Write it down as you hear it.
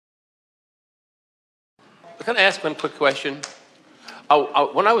Can I ask one quick question?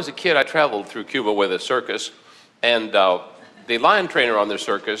 When I was a kid, I traveled through Cuba with a circus, and the lion trainer on their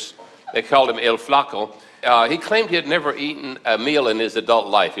circus, they called him El Flaco. He claimed he had never eaten a meal in his adult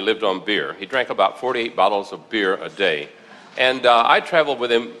life. He lived on beer. He drank about 48 bottles of beer a day. And I traveled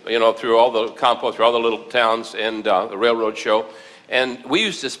with him, through all the campo, through all the little towns and the railroad show. And we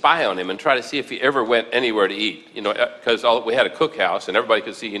used to spy on him and try to see if he ever went anywhere to eat, because we had a cookhouse and everybody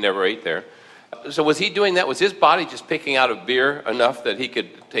could see he never ate there. So was he doing that? Was his body just picking out of beer enough that he could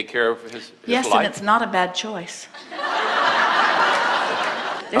take care of his Yes, life? and it's not a bad choice.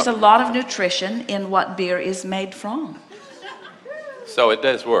 There's a lot of nutrition in what beer is made from. So it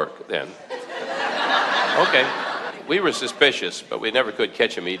does work then. Okay. We were suspicious, but we never could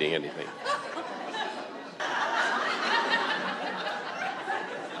catch him eating anything.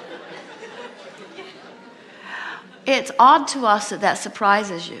 It's odd to us that that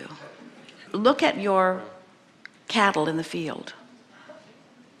surprises you. Look at your cattle in the field.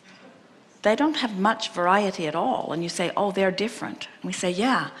 They don't have much variety at all. And you say, oh, they're different. And we say,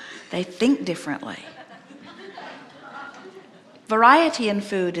 yeah, they think differently. Variety in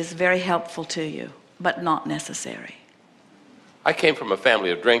food is very helpful to you, but not necessary. I came from a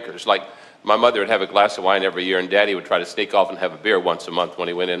family of drinkers. Like, my mother would have a glass of wine every year, and Daddy would try to sneak off and have a beer once a month when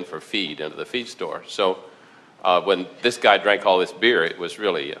he went in for feed into the feed store. So when this guy drank all this beer, it was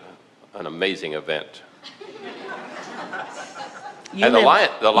really an amazing event. You and live,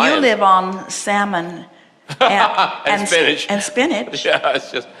 the lion. You live on salmon and spinach. And spinach. Yeah,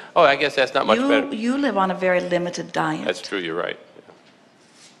 it's just, I guess that's not much better. You live on a very limited diet. That's true, you're right.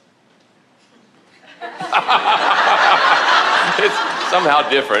 It's somehow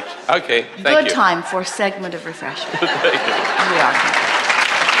different. Okay, thank you. Good time for a segment of refreshment. Thank you. We are.